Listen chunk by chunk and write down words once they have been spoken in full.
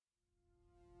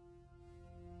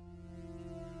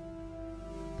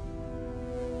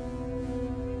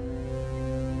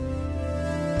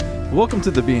Welcome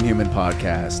to the Being Human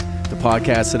podcast, the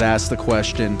podcast that asks the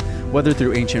question, whether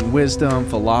through ancient wisdom,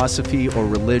 philosophy, or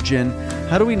religion,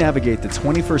 how do we navigate the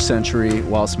 21st century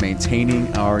whilst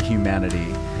maintaining our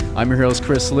humanity? I'm your host,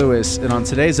 Chris Lewis, and on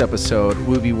today's episode,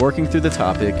 we'll be working through the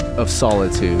topic of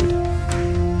solitude.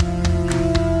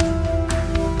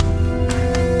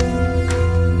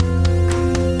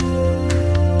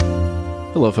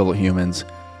 Hello, fellow humans.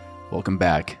 Welcome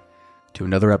back to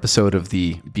another episode of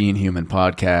the Being Human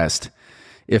podcast.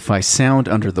 If I sound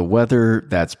under the weather,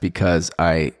 that's because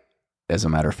I, as a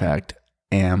matter of fact,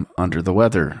 am under the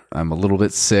weather. I'm a little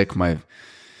bit sick. My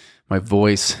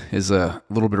voice is a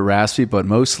little bit raspy, but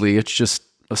mostly it's just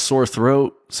a sore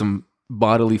throat, some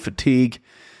bodily fatigue,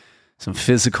 some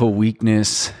physical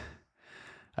weakness.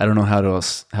 I don't know how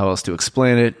else to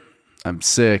explain it. I'm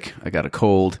sick. I got a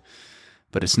cold,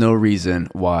 but it's no reason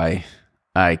why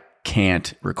I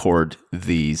can't record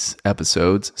these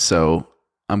episodes. So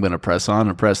I'm going to press on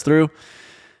and press through,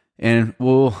 and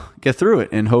we'll get through it.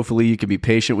 And hopefully you can be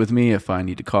patient with me if I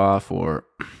need to cough or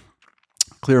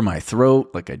clear my throat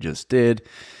like I just did.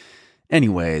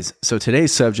 Anyways, so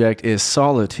today's subject is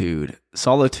solitude.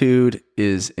 Solitude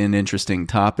is an interesting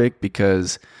topic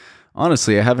because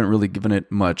honestly, I haven't really given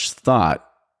it much thought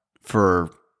for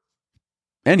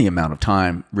any amount of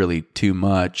time, really too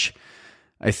much.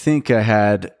 I think I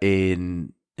had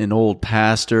an old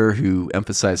pastor who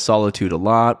emphasized solitude a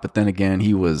lot, but then again,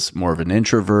 he was more of an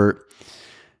introvert.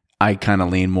 I kind of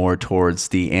lean more towards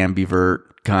the ambivert,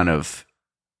 kind of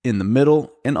in the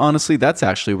middle. And honestly, that's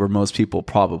actually where most people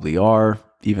probably are,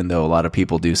 even though a lot of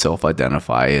people do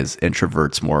self-identify as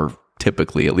introverts more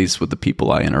typically, at least with the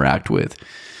people I interact with.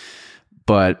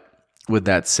 But with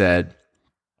that said,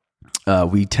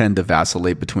 we tend to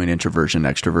vacillate between introversion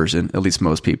and extroversion. At least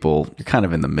most people, you're kind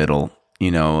of in the middle,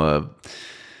 not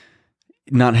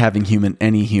having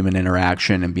any human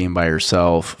interaction and being by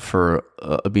yourself for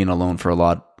being alone for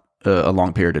a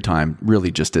long period of time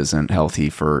really just isn't healthy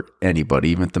for anybody.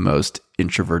 Even the most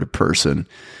introverted person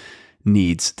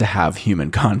needs to have human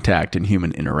contact and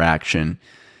human interaction.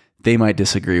 They might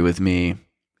disagree with me.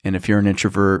 And if you're an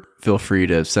introvert, feel free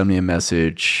to send me a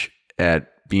message at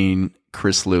being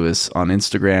Chris Lewis on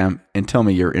Instagram and tell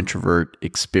me your introvert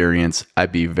experience.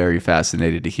 I'd be very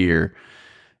fascinated to hear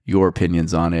your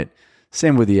opinions on it.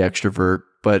 Same with the extrovert,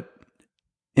 but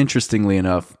interestingly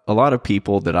enough, a lot of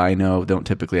people that I know don't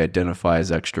typically identify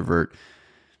as extrovert.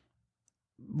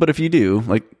 But if you do,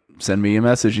 send me a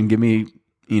message and give me,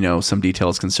 some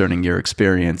details concerning your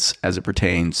experience as it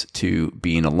pertains to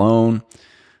being alone,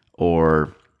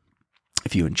 or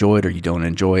if you enjoy it or you don't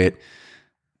enjoy it.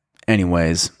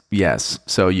 Anyways, yes,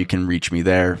 so you can reach me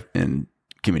there and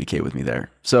communicate with me there.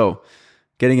 So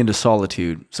getting into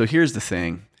solitude. So here's the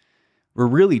thing. We're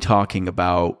really talking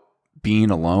about being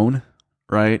alone,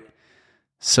 right?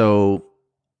 So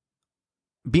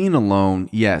being alone,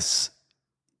 yes,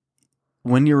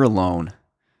 when you're alone,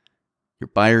 you're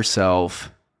by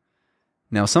yourself.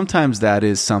 Now, sometimes that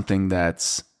is something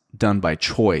that's done by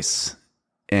choice,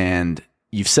 and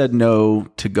you've said no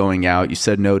to going out, you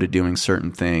said no to doing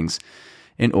certain things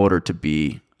in order to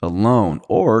be alone.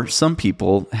 Or some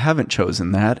people haven't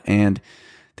chosen that and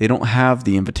they don't have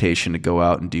the invitation to go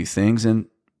out and do things, and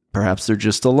perhaps they're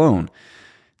just alone.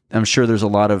 I'm sure there's a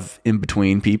lot of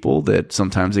in-between people that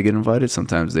sometimes they get invited,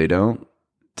 sometimes they don't,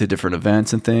 to different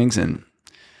events and things. And,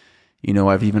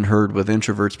 I've even heard with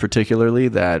introverts particularly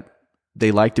that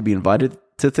they like to be invited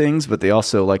to things, but they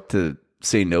also like to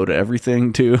say no to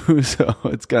everything too. So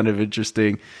it's kind of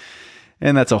interesting.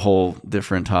 And that's a whole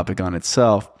different topic on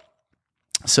itself.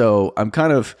 So I'm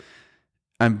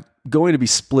going to be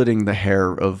splitting the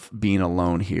hair of being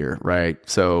alone here, right?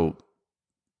 So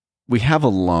we have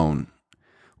alone,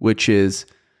 which is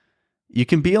you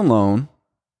can be alone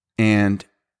and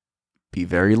be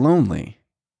very lonely,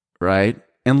 right?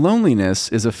 And loneliness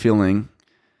is a feeling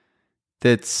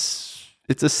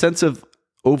it's a sense of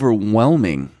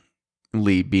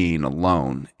overwhelmingly being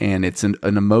alone, and it's an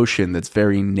emotion that's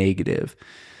very negative.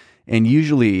 And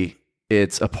usually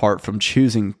it's apart from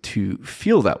choosing to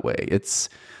feel that way.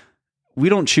 We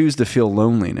don't choose to feel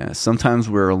loneliness. Sometimes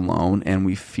we're alone and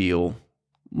we feel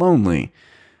lonely.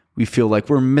 We feel like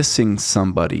we're missing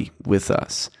somebody with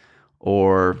us,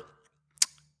 or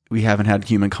we haven't had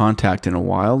human contact in a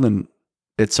while, and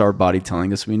it's our body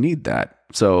telling us we need that.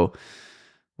 So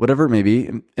whatever it may be.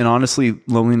 And honestly,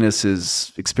 loneliness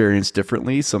is experienced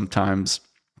differently. Sometimes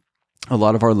a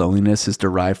lot of our loneliness is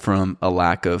derived from a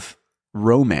lack of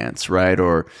romance, right?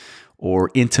 Or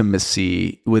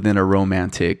intimacy within a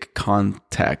romantic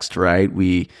context, right?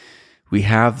 We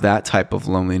have that type of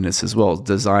loneliness as well,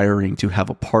 desiring to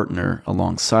have a partner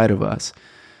alongside of us.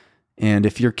 And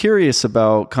if you're curious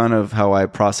about kind of how I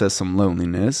process some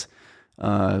loneliness,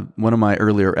 one of my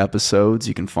earlier episodes,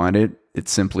 you can find it.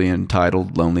 It's simply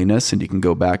entitled Loneliness, and you can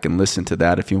go back and listen to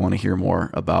that if you want to hear more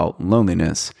about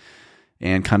loneliness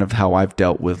and kind of how I've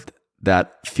dealt with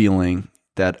that feeling,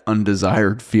 that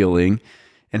undesired feeling,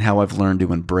 and how I've learned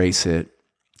to embrace it.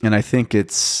 And I think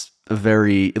it's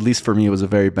at least for me, it was a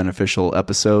very beneficial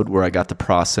episode where I got to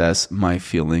process my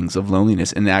feelings of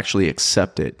loneliness and actually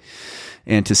accept it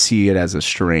and to see it as a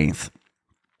strength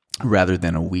rather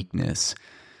than a weakness.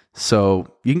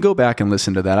 So you can go back and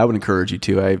listen to that. I would encourage you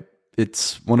to.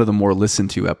 It's one of the more listened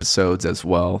to episodes as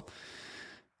well.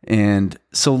 And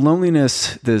so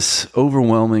loneliness, this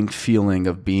overwhelming feeling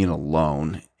of being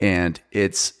alone, and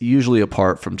it's usually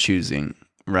apart from choosing,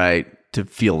 right, to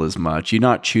feel as much. You're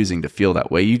not choosing to feel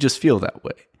that way. You just feel that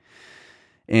way.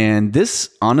 And this,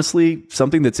 honestly,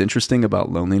 something that's interesting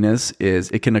about loneliness is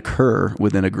it can occur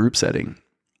within a group setting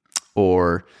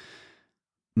or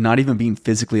not even being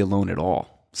physically alone at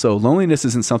all. So loneliness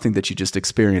isn't something that you just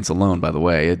experience alone, by the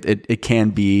way. It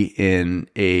can be in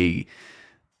a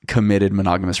committed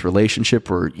monogamous relationship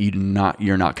where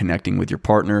you're not connecting with your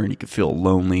partner and you can feel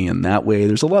lonely in that way.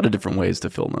 There's a lot of different ways to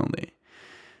feel lonely.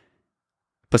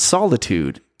 But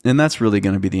solitude, and that's really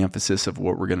going to be the emphasis of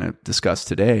what we're going to discuss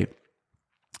today,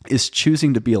 is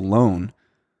choosing to be alone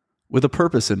with a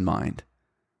purpose in mind.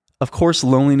 Of course,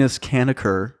 loneliness can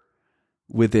occur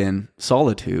within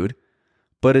solitude,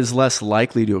 but is less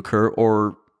likely to occur,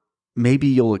 or maybe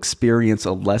you'll experience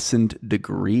a lessened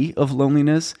degree of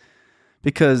loneliness,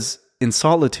 because in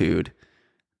solitude,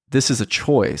 this is a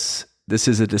choice. This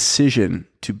is a decision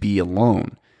to be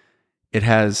alone. It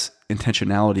has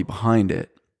intentionality behind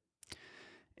it.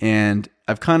 And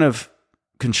I've kind of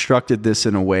constructed this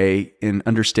in a way in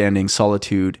understanding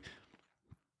solitude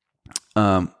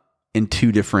within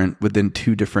two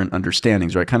different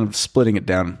understandings, right? Kind of splitting it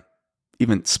down,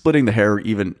 even splitting the hair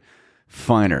even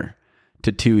finer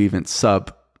to two even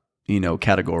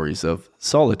categories of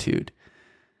solitude.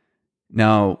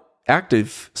 Now,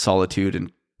 active solitude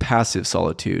and passive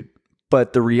solitude,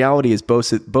 but the reality is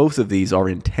both of these are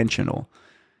intentional.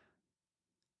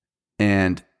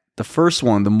 And the first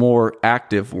one, the more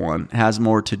active one, has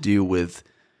more to do with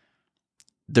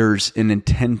there's an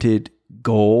intended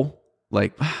goal.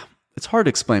 Like, it's hard to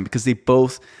explain because they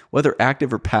both, whether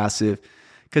active or passive,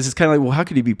 because it's kind of like, well, how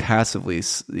could you be passively,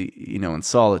 in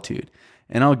solitude?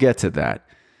 And I'll get to that.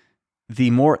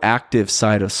 The more active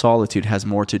side of solitude has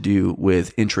more to do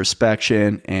with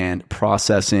introspection and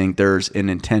processing. There's an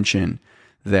intention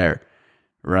there,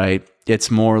 right?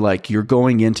 It's more like you're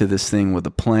going into this thing with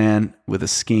a plan, with a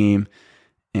scheme,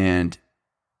 and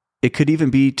it could even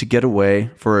be to get away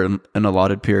for an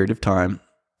allotted period of time,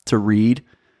 to read,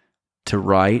 to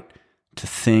write, to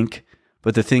think.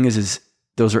 But the thing is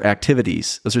those are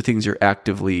activities. Those are things you're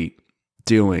actively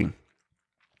doing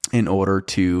in order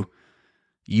to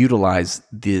utilize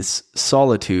this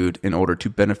solitude in order to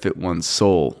benefit one's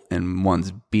soul and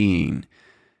one's being.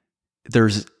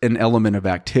 There's an element of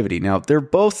activity. Now, they're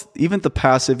both, even the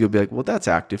passive, you'll be like, well, that's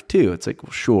active too. It's like,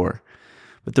 well, sure.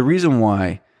 But the reason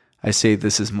why I say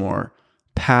this is more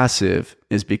passive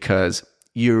is because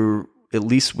you're, at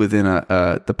least within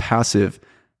the passive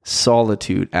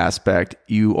solitude aspect,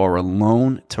 you are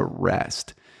alone to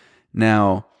rest.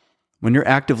 Now, when you're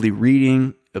actively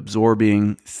reading,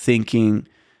 absorbing, thinking,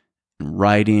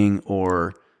 writing,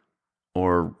 or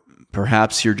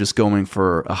perhaps you're just going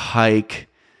for a hike,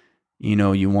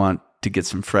 you want to get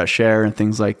some fresh air and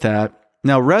things like that.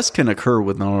 Now, rest can occur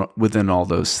within all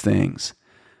those things,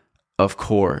 of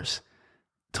course,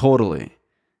 totally.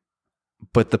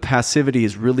 But the passivity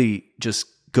is really just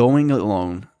going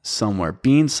alone somewhere,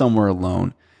 being somewhere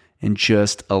alone, and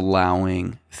just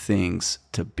allowing things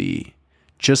to be.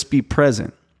 Just be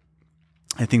present.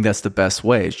 I think that's the best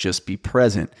way, is just be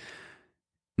present.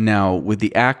 Now, with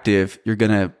the active, you're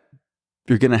going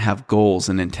to have goals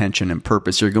and intention and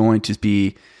purpose. You're going to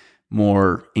be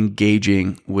more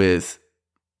engaging with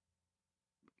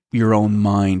your own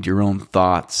mind, your own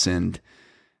thoughts, and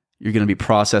you're going to be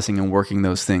processing and working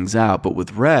those things out. But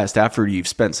with rest, after you've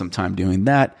spent some time doing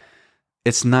that,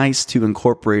 it's nice to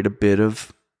incorporate a bit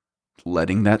of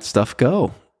letting that stuff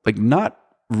go. Like not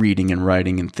reading and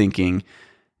writing and thinking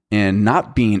and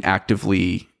not being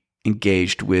actively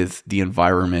engaged with the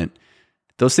environment.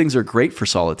 Those things are great for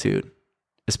solitude,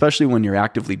 especially when you're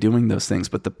actively doing those things.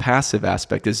 But the passive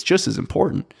aspect is just as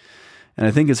important. And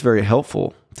I think it's very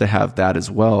helpful to have that as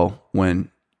well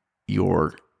when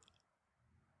you're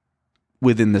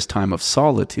within this time of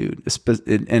solitude,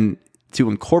 and to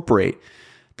incorporate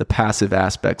the passive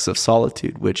aspects of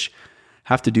solitude, which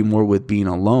have to do more with being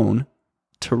alone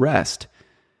to rest,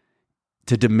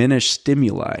 to diminish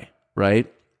stimuli,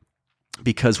 right?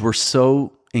 Because we're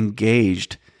so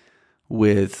engaged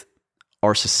with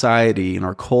our society and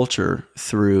our culture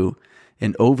through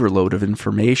an overload of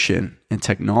information and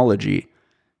technology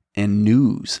and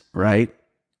news, right?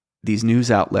 These news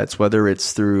outlets, whether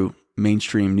it's through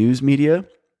mainstream news media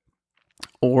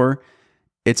or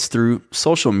it's through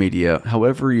social media,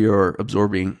 however you're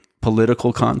absorbing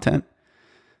political content,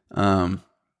 or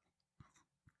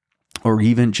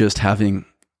even just having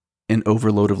an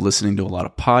overload of listening to a lot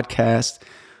of podcasts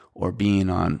or being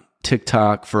on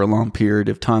TikTok for a long period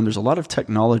of time. There's a lot of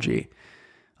technology,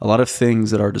 a lot of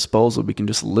things at our disposal. We can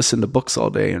just listen to books all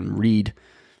day and read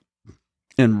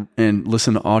and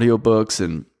listen to audiobooks,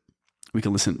 and we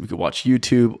can watch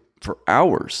YouTube for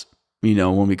hours.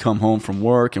 When we come home from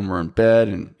work and we're in bed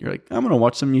and you're like, I'm going to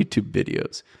watch some YouTube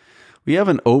videos. We have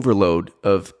an overload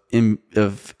of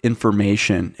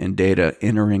information and data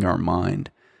entering our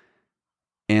mind.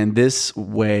 And this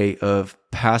way of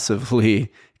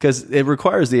passively, because it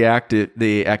requires the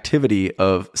activity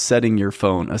of setting your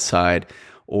phone aside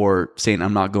or saying,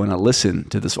 I'm not going to listen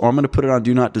to this, or I'm going to put it on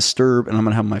Do Not Disturb, and I'm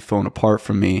going to have my phone apart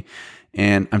from me,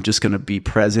 and I'm just going to be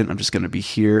present. I'm just going to be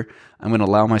here. I'm going to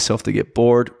allow myself to get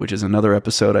bored, which is another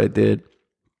episode I did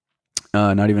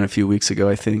not even a few weeks ago,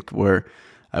 I think, where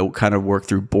I kind of work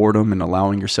through boredom and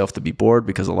allowing yourself to be bored,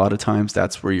 because a lot of times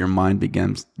that's where your mind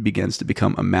begins to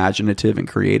become imaginative and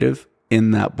creative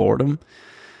in that boredom.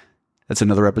 That's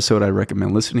another episode I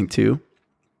recommend listening to.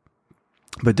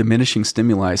 But diminishing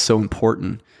stimuli is so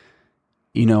important.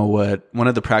 One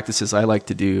of the practices I like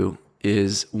to do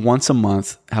is once a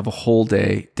month have a whole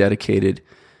day dedicated,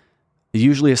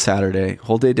 usually a Saturday,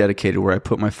 whole day dedicated, where I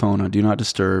put my phone on Do Not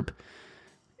Disturb,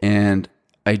 and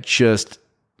I just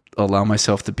allow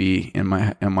myself to be in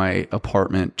my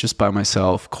apartment just by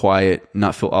myself, quiet,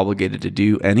 not feel obligated to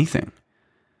do anything.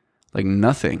 Like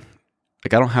nothing.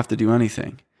 Like I don't have to do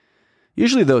anything.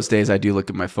 Usually those days I do look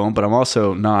at my phone, but I'm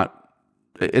also not,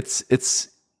 it's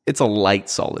a light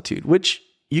solitude, which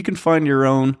you can find your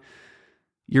own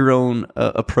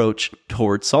approach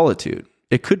towards solitude.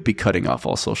 It could be cutting off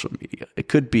all social media. It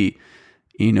could be,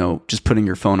 just putting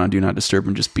your phone on Do Not Disturb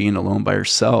and just being alone by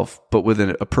yourself, but with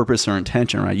a purpose or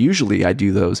intention, right? Usually I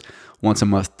do those once a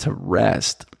month to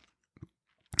rest,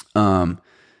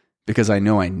 because I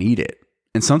know I need it.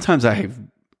 And sometimes I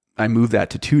move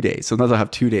that to 2 days. Sometimes I'll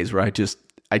have 2 days where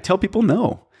I tell people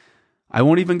no. I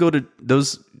won't even go to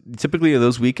those, typically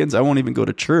those weekends, I won't even go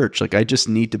to church. Like I just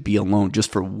need to be alone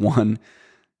just for one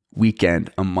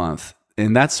weekend a month.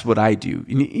 And that's what I do.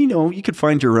 You could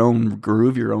find your own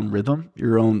groove, your own rhythm,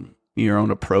 your own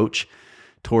approach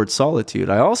towards solitude.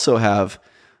 I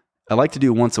like to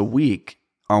do once a week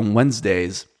on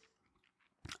Wednesdays.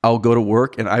 I'll go to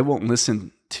work and I won't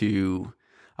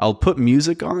I'll put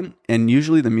music on, and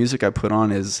usually the music I put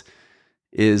on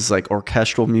is like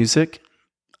orchestral music.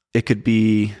 It could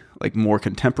be like more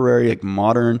contemporary, like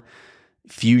modern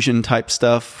fusion type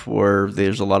stuff where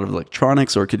there's a lot of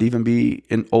electronics, or it could even be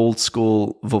an old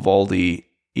school Vivaldi,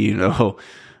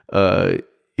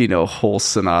 whole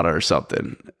sonata or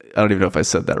something. I don't even know if I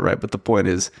said that right, but the point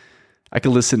is I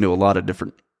could listen to a lot of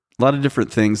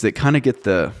different things that kind of get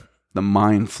the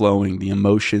mind flowing, the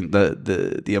emotion,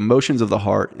 the emotions of the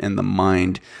heart and the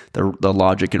mind, the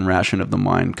logic and ration of the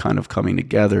mind kind of coming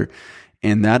together.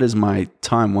 And that is my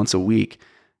time once a week.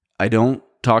 I don't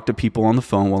talk to people on the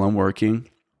phone while I'm working.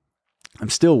 I'm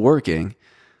still working,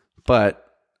 but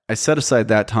I set aside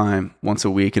that time once a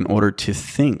week in order to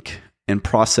think and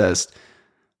process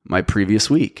my previous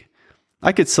week.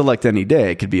 I could select any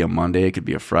day. It could be a Monday, it could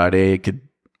be a Friday, it could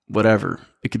whatever.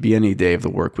 It could be any day of the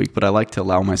work week, but I like to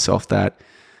allow myself that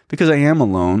because I am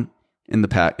alone in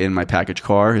my package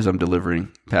car as I'm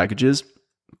delivering packages.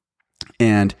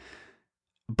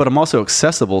 But I'm also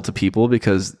accessible to people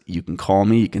because you can call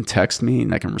me, you can text me,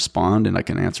 and I can respond, and I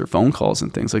can answer phone calls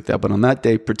and things like that. But on that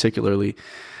day particularly,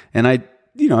 and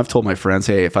I've told my friends,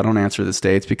 hey, if I don't answer this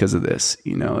day, it's because of this.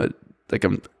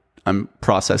 I'm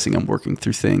processing, I'm working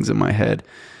through things in my head,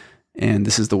 and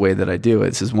this is the way that I do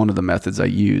it. This is one of the methods I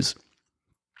use,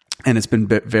 and it's been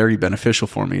very beneficial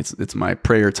for me. It's my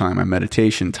prayer time, my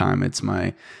meditation time, it's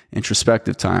my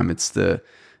introspective time. It's the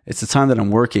time that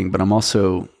I'm working, but I'm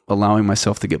also allowing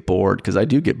myself to get bored, because I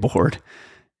do get bored,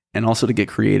 and also to get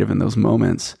creative in those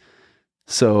moments.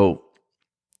 So,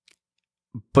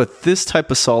 but this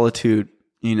type of solitude,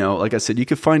 like I said, you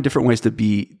could find different ways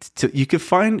you could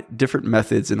find different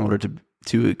methods in order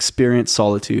to experience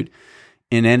solitude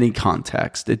in any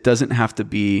context. It doesn't have to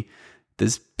be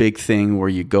this big thing where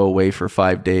you go away for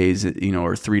 5 days,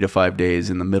 or 3 to 5 days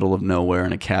in the middle of nowhere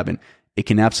in a cabin. it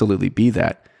can absolutely be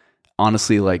that.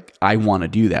 Honestly, like, I want to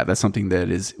do that. That's something that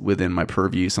is within my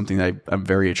purview, something that I'm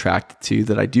very attracted to,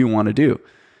 that I do want to do.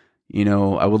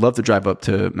 I would love to drive up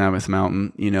to Mammoth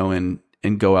Mountain,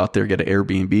 and go out there, get an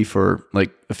Airbnb for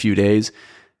like a few days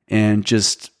and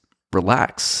just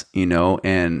relax,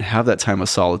 and have that time of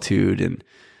solitude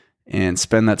and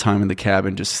spend that time in the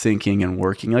cabin just thinking and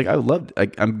working. Like, I would love,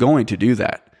 I'm going to do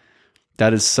that.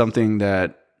 That is something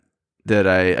that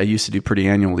I used to do pretty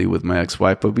annually with my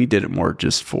ex-wife, but we did it more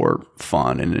just for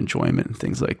fun and enjoyment and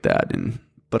things like that.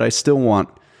 But I still want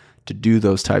to do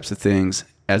those types of things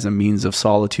as a means of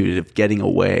solitude, of getting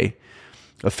away,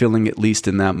 of feeling, at least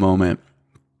in that moment,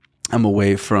 I'm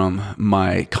away from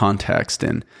my context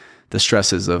and the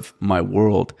stresses of my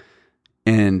world.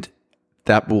 And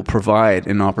that will provide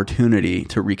an opportunity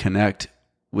to reconnect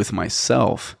with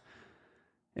myself.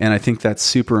 And I think that's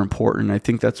super important. I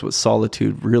think that's what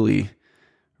solitude really,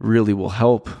 really will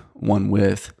help one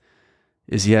with,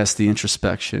 is yes, the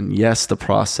introspection, yes, the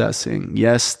processing,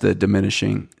 yes, the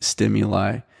diminishing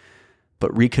stimuli,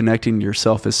 but reconnecting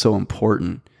yourself is so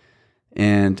important.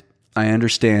 And I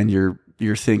understand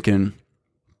you're thinking,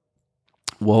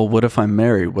 well, what if I'm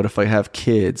married? What if I have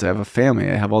kids? I have a family.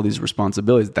 I have all these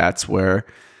responsibilities. That's where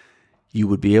you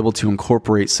would be able to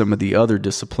incorporate some of the other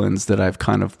disciplines that I've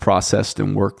kind of processed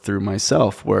and worked through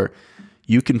myself, where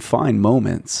you can find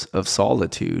moments of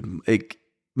solitude, like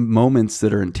moments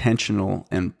that are intentional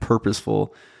and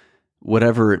purposeful,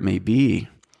 whatever it may be.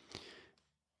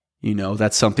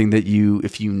 That's something that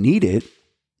if you need it,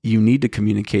 you need to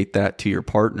communicate that to your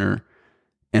partner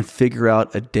and figure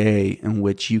out a day in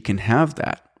which you can have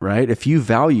that, right? If you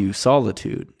value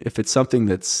solitude, if it's something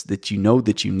that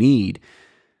you need,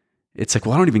 it's like,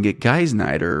 well, I don't even get guys'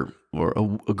 night or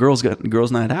a girls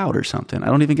night out or something. I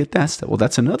don't even get that stuff. Well,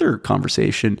 that's another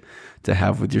conversation to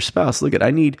have with your spouse. Look,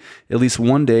 I need at least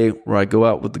one day where I go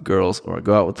out with the girls or I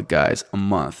go out with the guys a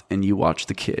month and you watch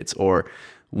the kids, or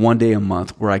one day a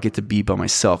month where I get to be by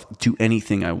myself, do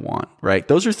anything I want, right?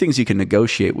 Those are things you can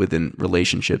negotiate within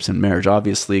relationships and marriage.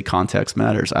 Obviously, context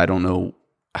matters. I don't know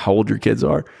how old your kids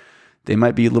are. They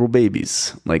might be little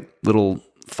babies, like little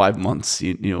 5 months,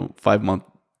 5-month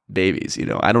babies.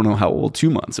 I don't know how old, 2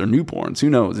 months, or newborns. Who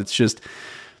knows? It's just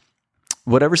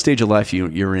whatever stage of life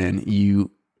you're in,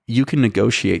 you can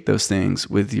negotiate those things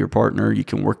with your partner. You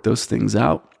can work those things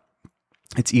out.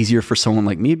 It's easier for someone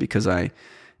like me because I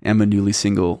am a newly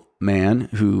single man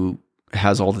who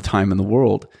has all the time in the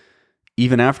world.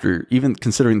 Even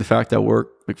considering the fact that I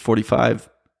work like 45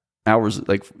 hours,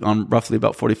 like on roughly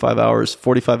about 45 hours,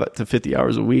 45 to 50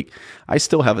 hours a week, I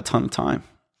still have a ton of time.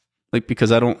 Like,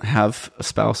 because I don't have a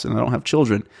spouse and I don't have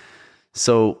children.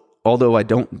 So although I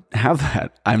don't have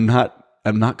that, I'm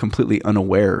not completely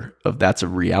unaware of that's a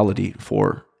reality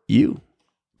for you,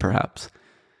 perhaps.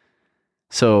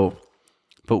 So,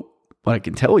 but what I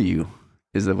can tell you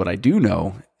is that what I do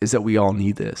know is that we all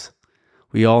need this.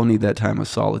 We all need that time of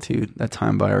solitude, that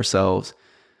time by ourselves.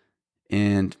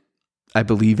 And I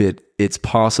believe it's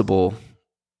possible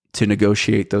to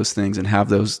negotiate those things and have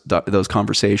those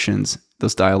conversations,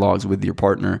 those dialogues with your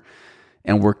partner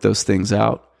and work those things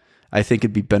out. I think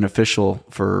it'd be beneficial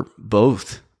for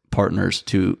both partners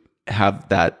to have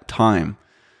that time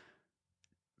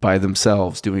by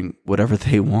themselves, doing whatever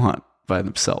they want by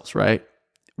themselves, right?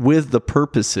 With the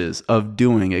purposes of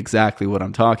doing exactly what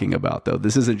I'm talking about, though.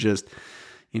 This isn't just,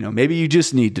 maybe you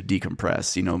just need to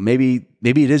decompress. Maybe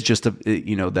it is just that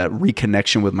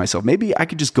reconnection with myself. Maybe I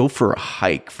could just go for a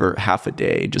hike for half a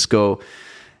day, just go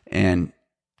and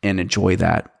enjoy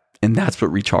that. And that's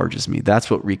what recharges me. That's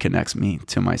what reconnects me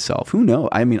to myself. Who knows?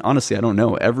 I mean, honestly, I don't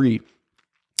know.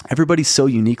 Everybody's so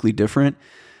uniquely different.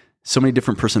 So many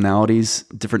different personalities,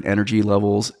 different energy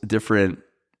levels, different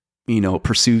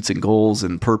pursuits and goals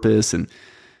and purpose and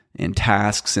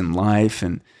tasks in life.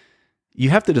 And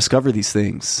you have to discover these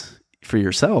things for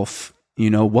yourself.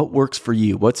 What works for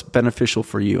you, what's beneficial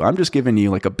for you. I'm just giving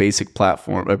you like a basic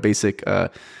platform, a basic,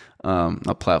 a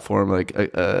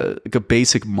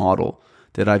basic model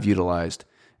that I've utilized.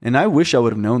 And I wish I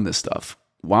would have known this stuff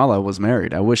while I was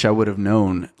married. I wish I would have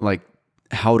known like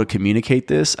how to communicate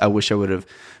this. I wish I would have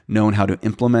known how to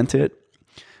implement it.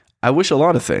 I wish a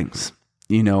lot of things,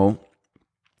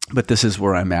 but this is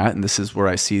where I'm at, and this is where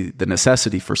I see the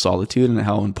necessity for solitude and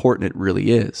how important it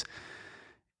really is.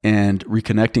 And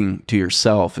reconnecting to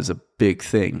yourself is a big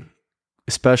thing,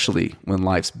 especially when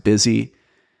life's busy,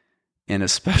 and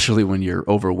especially when you're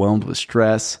overwhelmed with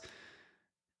stress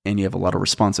and you have a lot of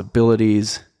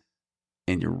responsibilities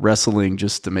and you're wrestling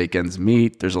just to make ends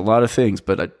meet. There's a lot of things,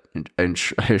 but I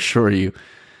assure you,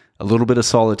 a little bit of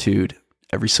solitude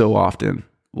every so often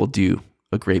will do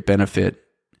a great benefit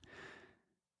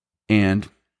And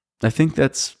I think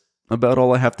that's about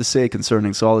all I have to say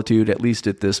concerning solitude, at least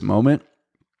at this moment.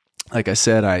 Like I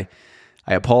said, I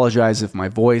apologize if my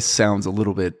voice sounds a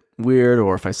little bit weird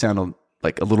or if I sound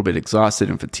like a little bit exhausted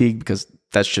and fatigued, because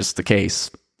that's just the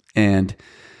case. And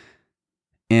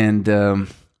I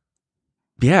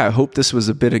hope this was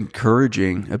a bit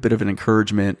of an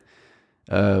encouragement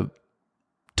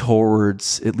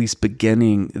towards at least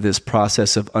beginning this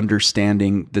process of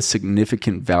understanding the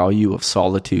significant value of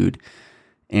solitude.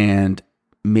 And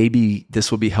maybe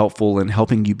this will be helpful in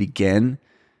helping you begin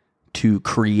to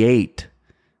create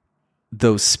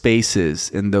those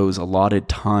spaces and those allotted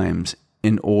times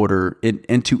in order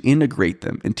and to integrate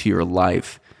them into your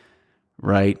life,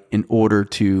 right? In order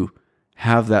to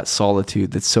have that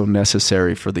solitude that's so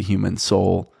necessary for the human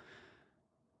soul,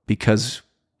 because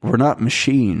we're not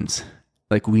machines.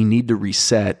 Like, we need to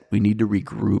reset, we need to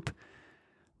regroup,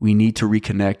 we need to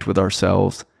reconnect with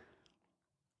ourselves.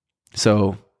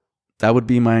 So that would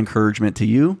be my encouragement to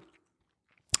you.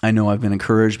 I know I've been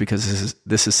encouraged because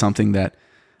this is something that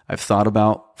I've thought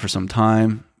about for some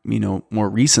time, more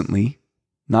recently,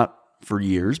 not for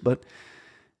years,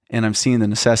 and I'm seeing the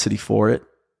necessity for it.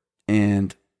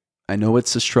 And I know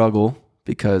it's a struggle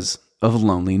because of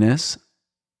loneliness.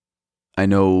 I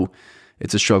know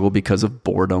it's a struggle because of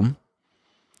boredom.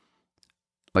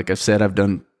 Like I've said, I've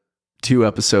done 2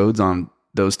 episodes on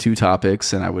those 2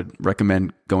 topics, and I would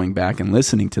recommend going back and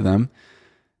listening to them.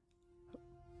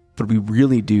 But we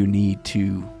really do need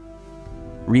to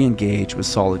re-engage with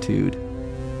solitude.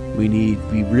 We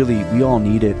all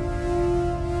need it.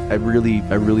 I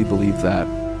really believe that.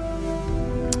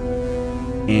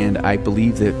 And I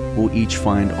believe that we'll each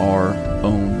find our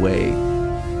own way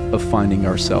of finding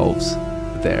ourselves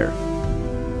there.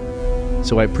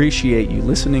 So I appreciate you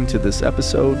listening to this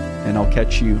episode, and I'll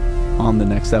catch you on the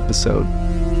next episode.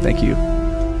 Thank you.